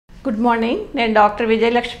Good morning. నేను doctor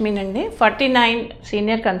Vijaya Lakshmi నండి, 49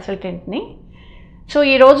 senior కన్సల్టెంట్ని. So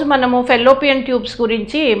ఈరోజు మనము ఫెలోపియన్ ట్యూబ్స్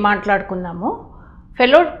గురించి మాట్లాడుకుందాము.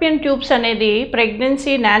 ఫెలోపియన్ ట్యూబ్స్ అనేది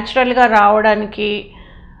ప్రెగ్నెన్సీ న్యాచురల్గా రావడానికి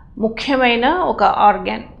ముఖ్యమైన ఒక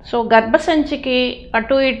ఆర్గాన్. సో గర్భసంచికి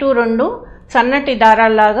అటు ఇటు రెండు సన్నటి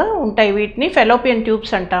దారాల్లాగా ఉంటాయి. వీటిని ఫెలోపియన్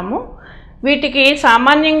ట్యూబ్స్ అంటాము. వీటికి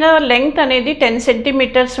సామాన్యంగా లెంగ్త్ అనేది 10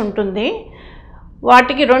 సెంటీమీటర్స్ ఉంటుంది.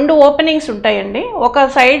 వాటికి రెండు ఓపెనింగ్స్ ఉంటాయండి. ఒక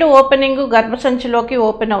సైడ్ ఓపెనింగ్ గర్భసంచిలోకి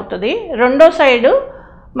ఓపెన్ అవుతుంది, రెండో సైడు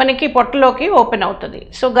మనకి పొట్టలోకి ఓపెన్ అవుతుంది.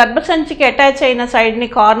 సో గర్భసంచికి అటాచ్ అయిన సైడ్ని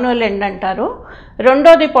కార్నల్ ఎండ్ అంటారు.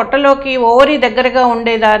 రెండోది పొట్టలోకి ఓవరీ దగ్గరగా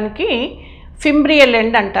ఉండేదానికి ఫింబ్రియల్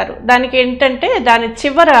ఎండ్ అంటారు. దానికి ఏంటంటే దాని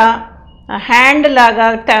చివర హ్యాండ్ లాగా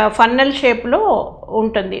ఫన్నల్ షేప్లో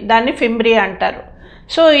ఉంటుంది, దాన్ని ఫింబ్రియా అంటారు.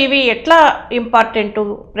 సో ఇవి ఎట్లా ఇంపార్టెంట్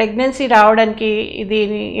ప్రెగ్నెన్సీ రావడానికి ఇది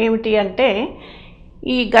ఏమిటి అంటే,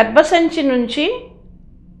 ఈ గర్భసంచి నుంచి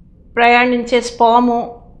ప్రయాణించే స్పాము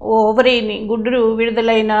ఓవరీని గుడ్డు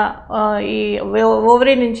విడుదలైన ఈ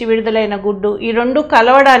ఓవరీ నుంచి విడుదలైన గుడ్డు ఈ రెండు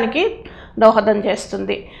కలవడానికి దోహదం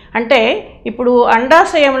చేస్తుంది. అంటే ఇప్పుడు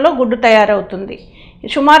అండాశయంలో గుడ్డు తయారవుతుంది.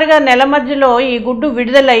 సుమారుగా నెల మధ్యలో ఈ గుడ్డు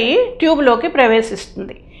విడుదలయ్యి ట్యూబ్లోకి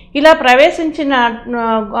ప్రవేశిస్తుంది. ఇలా ప్రవేశించిన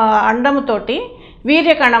అండముతోటి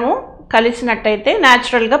వీర్యకణము కలిసినట్టయితే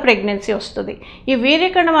న్యాచురల్గా ప్రెగ్నెన్సీ వస్తుంది. ఈ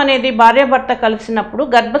వీర్యకణం అనేది భార్యాభర్త కలిసినప్పుడు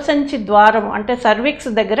గర్భసంచి ద్వారం అంటే సర్విక్స్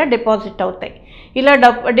దగ్గర డిపాజిట్ అవుతాయి. ఇలా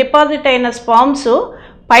డిపాజిట్ అయిన స్పామ్స్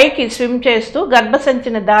పైకి స్విమ్ చేస్తూ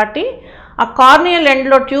గర్భసంచిని దాటి ఆ కార్నియల్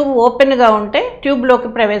ఎండ్లో ట్యూబ్ ఓపెన్గా ఉంటే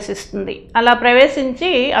ట్యూబ్లోకి ప్రవేశిస్తుంది. అలా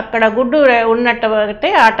ప్రవేశించి అక్కడ గుడ్డు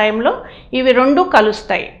ఉన్నట్టు ఆ టైంలో ఇవి రెండు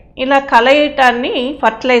కలుస్తాయి. ఇలా కలయటాన్ని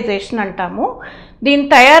ఫర్టిలైజేషన్ అంటాము. దీని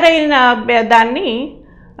తయారైన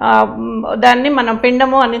దాన్ని మనం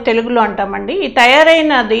పిండము అని తెలుగులో అంటామండి. ఈ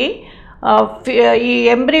తయారైనది ఈ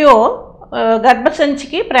ఎంబ్రియో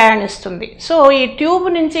గర్భసంచికి ప్రయాణిస్తుంది. సో ఈ ట్యూబ్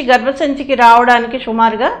నుంచి గర్భసంచికి రావడానికి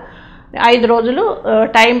సుమారుగా 5 రోజులు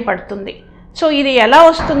టైం పడుతుంది. సో ఇది ఎలా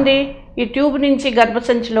వస్తుంది? ఈ ట్యూబ్ నుంచి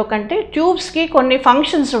గర్భసంచిలో కంటే ట్యూబ్స్కి కొన్ని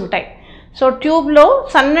ఫంక్షన్స్ ఉంటాయి. సో ట్యూబ్లో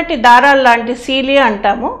సన్నటి దారాలు లాంటి సీలియా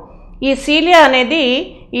అంటాము. ఈ సీలియా అనేది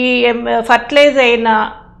ఈ ఫర్టిలైజ్ అయిన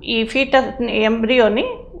ఈ ఫీటస్ ఎంబ్రియోని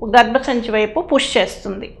గర్భసంచి వైపు పుష్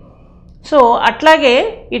చేస్తుంది. సో అట్లాగే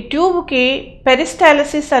ఈ ట్యూబ్కి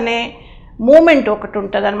పెరిస్టాలసిస్ అనే మూమెంట్ ఒకటి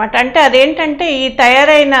ఉంటుంది అనమాట. అంటే అదేంటంటే ఈ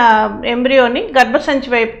తయారైన ఎంబ్రియోని గర్భసంచి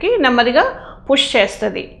వైపుకి నెమ్మదిగా పుష్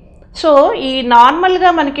చేస్తుంది. సో ఈ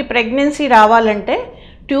నార్మల్గా మనకి ప్రెగ్నెన్సీ రావాలంటే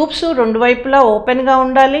ట్యూబ్స్ రెండు వైపులా ఓపెన్గా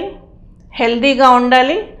ఉండాలి, హెల్దీగా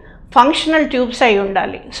ఉండాలి, ఫంక్షనల్ ట్యూబ్స్ అయి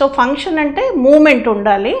ఉండాలి. సో ఫంక్షన్ అంటే మూమెంట్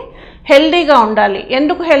ఉండాలి, హెల్దీగా ఉండాలి.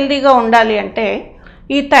 ఎందుకు హెల్దీగా ఉండాలి అంటే,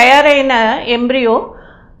 ఈ తయారైన ఎంబ్రియో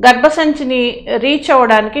గర్భసంచిని రీచ్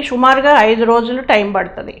అవ్వడానికి సుమారుగా 5 రోజులు టైం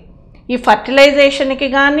పడుతుంది. ఈ ఫర్టిలైజేషన్కి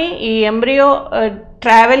కానీ ఈ ఎంబ్రియో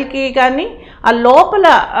ట్రావెల్కి కానీ ఆ లోపల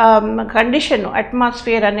కండిషన్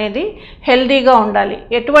అట్మాస్ఫియర్ అనేది హెల్దీగా ఉండాలి.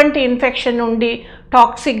 ఎటువంటి ఇన్ఫెక్షన్ ఉండి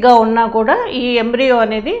టాక్సిక్గా ఉన్నా కూడా ఈ ఎంబ్రియో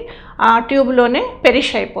అనేది ఆ ట్యూబ్లోనే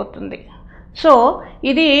పెరిష్ అయిపోతుంది. సో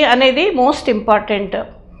ఇది అనేది మోస్ట్ ఇంపార్టెంట్.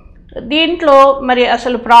 దీంట్లో మరి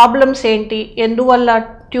అసలు ప్రాబ్లమ్స్ ఏంటి, ఎందువల్ల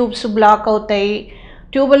ట్యూబ్స్ బ్లాక్ అవుతాయి,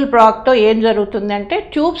 ట్యూబల్ బ్లాక్తో ఏం జరుగుతుంది అంటే,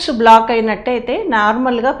 ట్యూబ్స్ బ్లాక్ అయినట్టయితే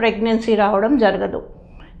నార్మల్గా ప్రెగ్నెన్సీ రావడం జరగదు.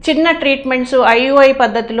 చిన్న ట్రీట్మెంట్స్ ఐయుఐ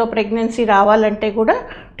పద్ధతిలో ప్రెగ్నెన్సీ రావాలంటే కూడా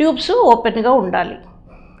ట్యూబ్స్ ఓపెన్గా ఉండాలి.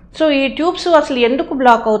 సో ఈ ట్యూబ్స్ అసలు ఎందుకు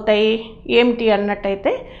బ్లాక్ అవుతాయి ఏమిటి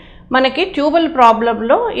అన్నట్టయితే, మనకి ట్యూబల్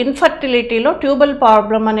ప్రాబ్లంలో ఇన్ఫర్టిలిటీలో ట్యూబల్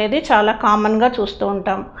ప్రాబ్లం అనేది చాలా కామన్గా చూస్తూ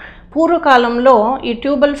ఉంటాం. పూర్వకాలంలో ఈ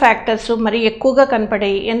ట్యూబల్ ఫ్యాక్టర్స్ మరి ఎక్కువగా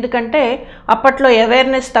కనపడాయి. ఎందుకంటే అప్పట్లో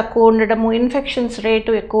అవేర్నెస్ తక్కువ ఉండటము, ఇన్ఫెక్షన్స్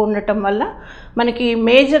రేటు ఎక్కువ ఉండటం వల్ల మనకి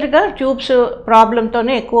మేజర్గా ట్యూబ్స్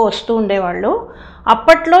ప్రాబ్లంతోనే ఎక్కువ వస్తూ ఉండేవాళ్ళు.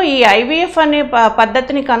 అప్పట్లో ఈ ఐవీఎఫ్ అనే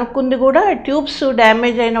పద్ధతిని కనుక్కుంది కూడా ట్యూబ్స్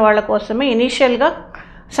డ్యామేజ్ అయిన వాళ్ళ కోసమే ఇనీషియల్గా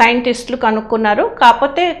సైంటిస్టులు కనుక్కున్నారు.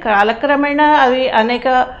 కాకపోతే కాలక్రమేణా అవి అనేక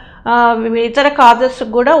ఇతర కాజెస్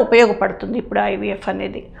కూడా ఉపయోగపడుతుంది ఇప్పుడు ఐవీఎఫ్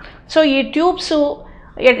అనేది. సో ఈ ట్యూబ్స్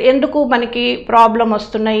ఎందుకు మనకి ప్రాబ్లం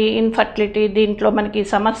వస్తున్నాయి, ఇన్ఫర్టిలిటీ దీంట్లో మనకి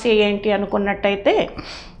సమస్య ఏంటి అనుకున్నట్టయితే,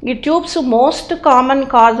 ఈ ట్యూబ్స్ మోస్ట్ కామన్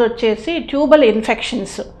కాజ్ వచ్చేసి ట్యూబల్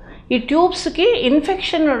ఇన్ఫెక్షన్స్. ఈ ట్యూబ్స్కి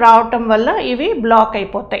ఇన్ఫెక్షన్ రావటం వల్ల ఇవి బ్లాక్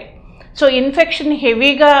అయిపోతాయి. సో ఇన్ఫెక్షన్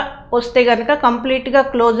హెవీగా వస్తే కనుక కంప్లీట్గా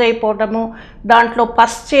క్లోజ్ అయిపోవడము, దాంట్లో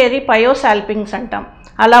పస్ చేరి పయోసాల్పింగ్స్ అంటాం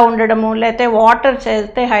అలా ఉండడము, లేకపోతే వాటర్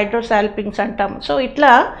చేస్తే హైడ్రోసాల్పింగ్స్ అంటాం. సో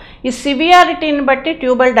ఇట్లా ఈ సివియారిటీని బట్టి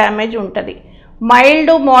ట్యూబల్ డ్యామేజ్ ఉంటుంది.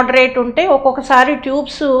 మైల్డ్ మోడరేట్ ఉంటే ఒక్కొక్కసారి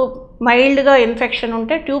ట్యూబ్స్ మైల్డ్గా ఇన్ఫెక్షన్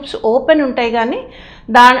ఉంటే ట్యూబ్స్ ఓపెన్ ఉంటాయి కానీ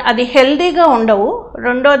అది హెల్దీగా ఉండవు.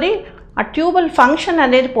 రెండోది ఆ ట్యూబల్ ఫంక్షన్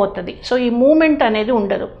అనేది పోతుంది. సో ఈ మూమెంట్ అనేది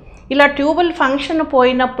ఉండదు. ఇలా ట్యూబల్ ఫంక్షన్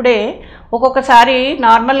పోయినప్పుడే ఒక్కొక్కసారి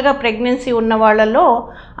నార్మల్గా ప్రెగ్నెన్సీ ఉన్న వాళ్ళలో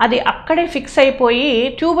అది అక్కడే ఫిక్స్ అయిపోయి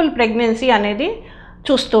ట్యూబల్ ప్రెగ్నెన్సీ అనేది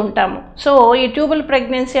చూస్తూ ఉంటాము. సో ఈ ట్యూబల్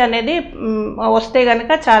ప్రెగ్నెన్సీ అనేది వస్తే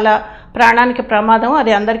కనుక చాలా ప్రాణానికి ప్రమాదం,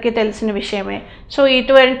 అది అందరికీ తెలిసిన విషయమే. సో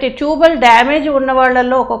ఇటువంటి ట్యూబల్ డ్యామేజ్ ఉన్న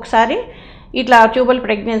వాళ్ళల్లో ఒక్కొక్కసారి ఇట్లా ట్యూబల్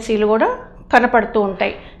ప్రెగ్నెన్సీలు కూడా కనపడుతూ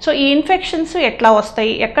ఉంటాయి. సో ఈ ఇన్ఫెక్షన్స్ ఎట్లా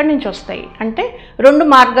వస్తాయి, ఎక్కడి నుంచి వస్తాయి అంటే 2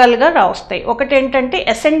 మార్గాలుగా వస్తాయి. ఒకటి ఏంటంటే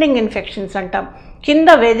అసెండింగ్ ఇన్ఫెక్షన్స్ అంటాం, కింద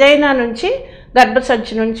వెజైనా నుంచి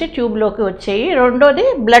గర్భసంచి నుంచి ట్యూబ్లోకి వచ్చేవి. రెండోది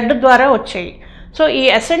బ్లడ్ ద్వారా వచ్చేవి. సో ఈ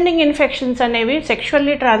అసెండింగ్ ఇన్ఫెక్షన్స్ అనేవి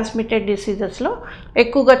సెక్షువల్లీ ట్రాన్స్మిటెడ్ డిసీజెస్లో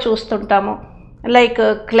ఎక్కువగా చూస్తుంటాము. Like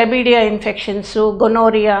క్లబీడియా infections,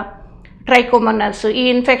 gonorrhoea, trichomonas. ఈ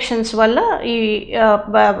ఇన్ఫెక్షన్స్ వల్ల ఈ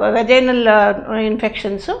వెజైనల్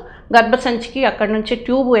ఇన్ఫెక్షన్స్ గర్భసంచికి అక్కడి నుంచి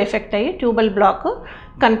ట్యూబ్ ఎఫెక్ట్ అయ్యి ట్యూబల్ బ్లాక్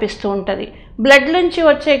కనిపిస్తూ ఉంటుంది. బ్లడ్ నుంచి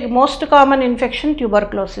వచ్చే మోస్ట్ కామన్ ఇన్ఫెక్షన్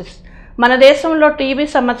ట్యూబర్క్లోసిస్. మన దేశంలో టీబీ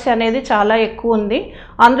సమస్య అనేది చాలా ఎక్కువ ఉంది.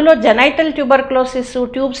 అందులో జెనైటల్ ట్యూబర్క్లోసిస్,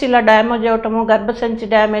 ట్యూబ్స్ ఇలా డ్యామేజ్ అవ్వటము, గర్భసంచి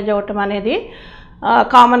డ్యామేజ్ అవ్వటం అనేది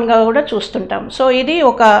కామన్గా కూడా చూస్తుంటాం. సో ఇది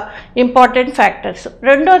ఒక ఇంపార్టెంట్ ఫ్యాక్టర్స్.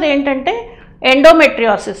 రెండోది ఏంటంటే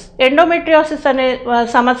ఎండోమెట్రియోసిస్ అనే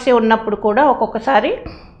సమస్య ఉన్నప్పుడు కూడా ఒక్కొక్కసారి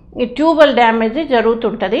ఈ ట్యూబల్ డ్యామేజ్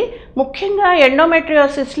జరుగుతుంటుంది. ముఖ్యంగా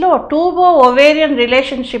ఎండోమెట్రియోసిస్లో ట్యూబో ఓవేరియన్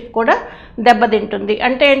రిలేషన్షిప్ కూడా దెబ్బతింటుంది.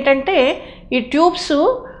 అంటే ఏంటంటే ఈ ట్యూబ్స్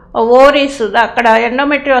ఓవరీస్ అక్కడ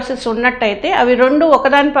ఎండోమెట్రియోసిస్ ఉన్నట్టయితే అవి 2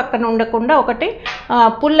 ఒకదాని పక్కన ఉండకుండా ఒకటి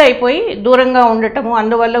పుల్ అయిపోయి దూరంగా ఉండటము,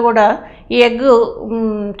 అందువల్ల కూడా ఈ ఎగ్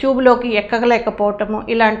ట్యూబ్లోకి ఎక్కలేకపోవటము,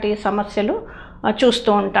 ఇలాంటి సమస్యలు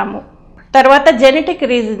చూస్తూ ఉంటాము. తర్వాత జెనెటిక్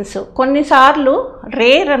రీజన్స్, కొన్నిసార్లు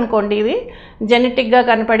రేర్ అనుకోండి, ఇవి జెనెటిక్గా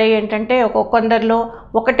కనపడే ఏంటంటే కొందరిలో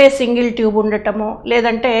ఒకటే సింగిల్ ట్యూబ్ ఉండటము,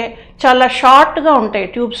 లేదంటే చాలా షార్ట్గా ఉంటాయి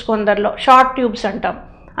ట్యూబ్స్, కొందరిలో షార్ట్ ట్యూబ్స్ అంటాం,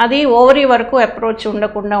 అది ఓవరీ వరకు అప్రోచ్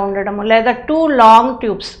ఉండకుండా ఉండడము, లేదా 2 లాంగ్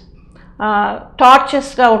ట్యూబ్స్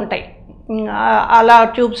టార్చెస్గా ఉంటాయి. అలా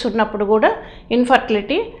ట్యూబ్స్ ఉన్నప్పుడు కూడా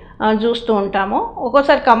ఇన్ఫర్టిలిటీ చూస్తూ ఉంటాము.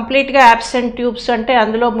 ఒక్కోసారి కంప్లీట్గా యాబ్సెంట్ ట్యూబ్స్ అంటే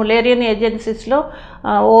అందులో ములేరియన్ ఏజెన్సీస్లో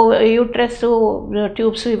యూట్రస్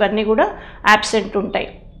ట్యూబ్స్ ఇవన్నీ కూడా యాబ్సెంట్ ఉంటాయి.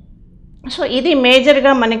 సో ఇది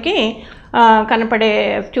మేజర్గా మనకి కనపడే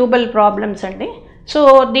ట్యూబల్ ప్రాబ్లమ్స్ అండి. సో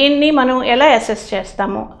దీన్ని మనం ఎలా అసెస్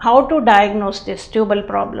చేస్తాము, how to diagnose this tubal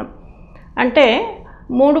problem అంటే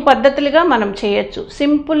 3 పద్ధతులుగా మనం చేయొచ్చు.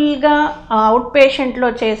 సింపుల్గా అవుట్ పేషెంట్లో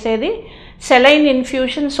చేసేది సెలైన్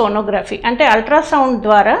ఇన్ఫ్యూషన్ సోనోగ్రఫీ, అంటే అల్ట్రాసౌండ్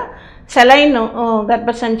ద్వారా సెలైన్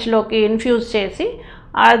గర్భసంచిలోకి ఇన్ఫ్యూజ్ చేసి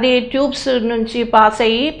అది ట్యూబ్స్ నుంచి పాస్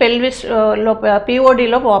అయ్యి పెల్విస్లో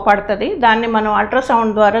పిఓడిలో పడుతుంది. దాన్ని మనం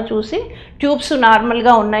అల్ట్రాసౌండ్ ద్వారా చూసి ట్యూబ్స్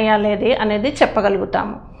నార్మల్గా ఉన్నాయా లేదే అనేది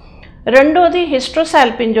చెప్పగలుగుతాము. రెండోది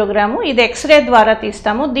హిస్ట్రోసాల్పింజోగ్రాము, ఇది ఎక్స్రే ద్వారా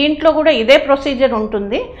తీస్తాము. దీంట్లో కూడా ఇదే ప్రొసీజర్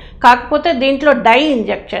ఉంటుంది, కాకపోతే దీంట్లో డై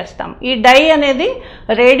ఇంజెక్ట్ చేస్తాం. ఈ డై అనేది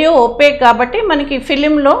రేడియో ఓపేక్ కాబట్టి మనకి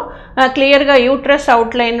ఫిలింలో క్లియర్గా యూట్రస్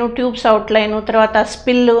అవుట్లైను, ట్యూబ్స్ అవుట్లైను, తర్వాత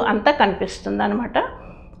స్పిల్ అంతా కనిపిస్తుంది అనమాట.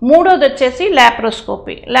 మూడోది వచ్చేసి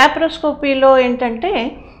ల్యాప్రోస్కోపీలో ఏంటంటే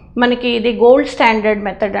మనకి ఇది గోల్డ్ స్టాండర్డ్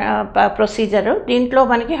మెథడ్ ప్రొసీజరు. దీంట్లో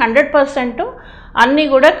మనకి 100% అన్నీ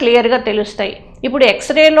కూడా క్లియర్గా తెలుస్తాయి. ఇప్పుడు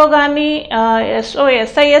ఎక్స్రేలో కానీ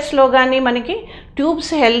ఎస్ఐఎస్లో కానీ మనకి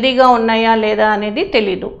ట్యూబ్స్ హెల్దీగా ఉన్నాయా లేదా అనేది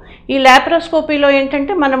తెలీదు. ఈ ల్యాప్రోస్కోపీలో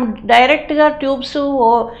ఏంటంటే మనం డైరెక్ట్గా ట్యూబ్స్,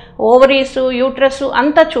 ఓవరీస్, యూట్రస్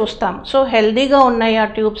అంతా చూస్తాం. సో హెల్దీగా ఉన్నాయా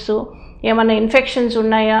ట్యూబ్స్, ఏమైనా ఇన్ఫెక్షన్స్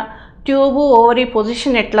ఉన్నాయా, ట్యూబు ఓవరీ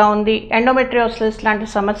పొజిషన్ ఎట్లా ఉంది, ఎండోమెట్రియోసిస్ లాంటి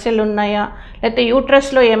సమస్యలు ఉన్నాయా, లేకపోతే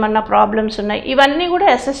యూట్రస్లో ఏమన్నా ప్రాబ్లమ్స్ ఉన్నాయి, ఇవన్నీ కూడా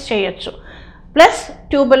అసెస్ చేయొచ్చు. ప్లస్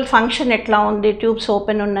ట్యూబల్ ఫంక్షన్ ఎట్లా ఉంది, ట్యూబ్స్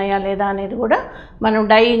ఓపెన్ ఉన్నాయా లేదా అనేది కూడా మనం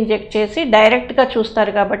డై ఇంజెక్ట్ చేసి డైరెక్ట్గా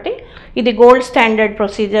చూస్తారు కాబట్టి ఇది గోల్డ్ స్టాండర్డ్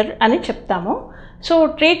ప్రొసీజర్ అని చెప్తాము. సో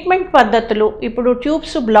ట్రీట్మెంట్ పద్ధతులు, ఇప్పుడు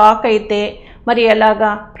ట్యూబ్స్ బ్లాక్ అయితే మరి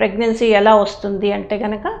ఎలాగా ప్రెగ్నెన్సీ ఎలా వస్తుంది అంటే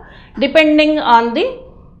కనుక డిపెండింగ్ ఆన్ ది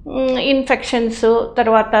ఇన్ఫెక్షన్స్,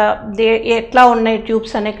 తర్వాత ఎట్లా ఉన్నాయి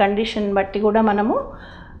ట్యూబ్స్ అనే కండిషన్ బట్టి కూడా మనము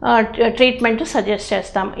ట్రీట్మెంట్ సజెస్ట్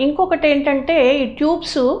చేస్తాం. ఇంకొకటి ఏంటంటే ఈ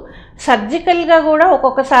ట్యూబ్స్ సర్జికల్గా కూడా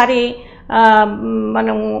ఒక్కొక్కసారి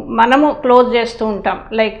మనము క్లోజ్ చేస్తూ ఉంటాం.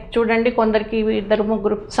 లైక్ చూడండి, కొందరికి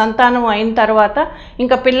 2-3 సంతానం అయిన తర్వాత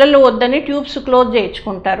ఇంకా పిల్లలు వద్దని ట్యూబ్స్ క్లోజ్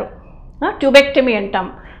చేయించుకుంటారు, ట్యూబెక్టమీ అంటాం.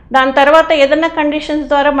 దాని తర్వాత ఏదైనా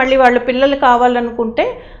కండిషన్స్ ద్వారా మళ్ళీ వాళ్ళు పిల్లలు కావాలనుకుంటే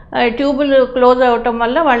ట్యూబులు క్లోజ్ అవ్వటం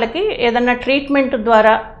వల్ల వాళ్ళకి ఏదైనా ట్రీట్మెంట్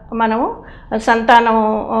ద్వారా మనము సంతానం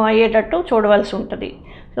అయ్యేటట్టు చూడవలసి ఉంటుంది.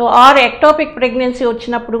 సో ఎక్టోపిక్ ప్రెగ్నెన్సీ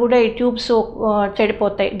వచ్చినప్పుడు కూడా ఈ ట్యూబ్స్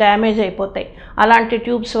చెడిపోతాయి, డ్యామేజ్ అయిపోతాయి. అలాంటి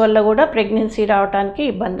ట్యూబ్స్ వల్ల కూడా ప్రెగ్నెన్సీ రావడానికి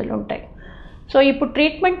ఇబ్బందులు ఉంటాయి. సో ఇప్పుడు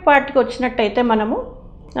ట్రీట్మెంట్ పార్ట్కి వచ్చినట్టయితే మనము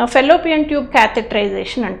ఫెలోపియన్ ట్యూబ్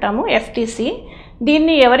క్యాథెటరైజేషన్ అంటాము, FTC.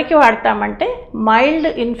 దీన్ని ఎవరికి వాడతామంటే మైల్డ్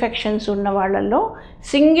ఇన్ఫెక్షన్స్ ఉన్న వాళ్ళల్లో,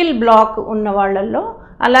 సింగిల్ బ్లాక్ ఉన్న వాళ్ళల్లో,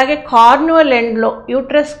 అలాగే కార్నువల్ ఎండ్లో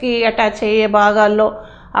యూట్రస్కి అటాచ్ అయ్యే భాగాల్లో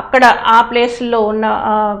అక్కడ ఆ ప్లేస్లో ఉన్న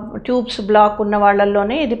ట్యూబ్స్ బ్లాక్ ఉన్న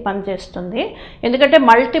వాళ్ళల్లోనే ఇది పనిచేస్తుంది. ఎందుకంటే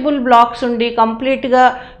మల్టిపుల్ బ్లాక్స్ ఉండి కంప్లీట్గా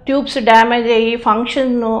ట్యూబ్స్ డ్యామేజ్ అయ్యి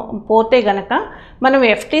ఫంక్షన్ పోతే గనక మనం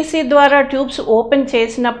ఎఫ్టీసీ ద్వారా ట్యూబ్స్ ఓపెన్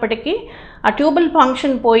చేసినప్పటికీ ఆ ట్యూబల్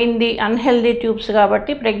ఫంక్షన్ పోయింది, అన్హెల్దీ ట్యూబ్స్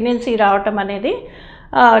కాబట్టి ప్రెగ్నెన్సీ రావటం అనేది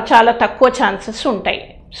చాలా తక్కువ ఛాన్సెస్ ఉంటాయి.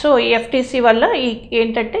 సో ఈ ఎఫ్టీసీ వల్ల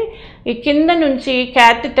ఏంటంటే ఈ కింద నుంచి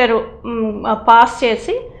క్యాథెటర్ పాస్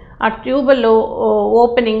చేసి ఆ ట్యూబల్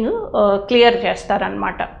ఓపెనింగ్ క్లియర్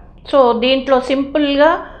చేస్తారనమాట. సో దీంట్లో సింపుల్గా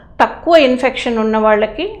తక్కువ ఇన్ఫెక్షన్ ఉన్న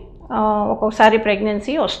వాళ్ళకి ఒక్కొక్కసారి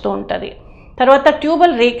ప్రెగ్నెన్సీ వస్తూ ఉంటుంది. తర్వాత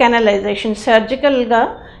ట్యూబల్ రీకెనలైజేషన్ సర్జికల్గా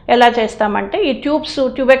ఎలా చేస్తామంటే ఈ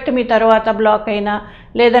ట్యూబెక్టమీ తర్వాత బ్లాక్ అయినా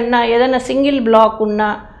లేదన్నా ఏదైనా సింగిల్ బ్లాక్ ఉన్న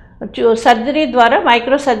సర్జరీ ద్వారా,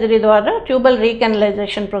 మైక్రో సర్జరీ ద్వారా ట్యూబల్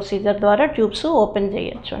రీకెనలైజేషన్ ప్రొసీజర్ ద్వారా ట్యూబ్స్ ఓపెన్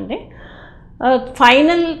చేయొచ్చు అండి.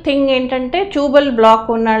 ఫైనల్ థింగ్ ఏంటంటే ట్యూబల్ బ్లాక్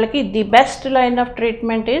ఉన్న వాళ్ళకి the best line of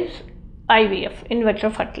treatment is IVF, in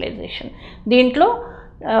vitro fertilisation. దీంట్లో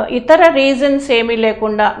ఇతర రీజన్స్ ఏమీ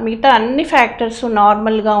లేకుండా మిగతా అన్ని ఫ్యాక్టర్స్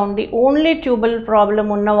నార్మల్గా ఉండి ఓన్లీ ట్యూబల్ ప్రాబ్లం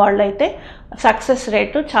ఉన్న వాళ్ళైతే సక్సెస్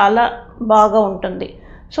రేటు చాలా బాగా ఉంటుంది.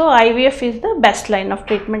 So IVF is the best line of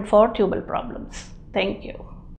treatment for tubal problems. Thank you.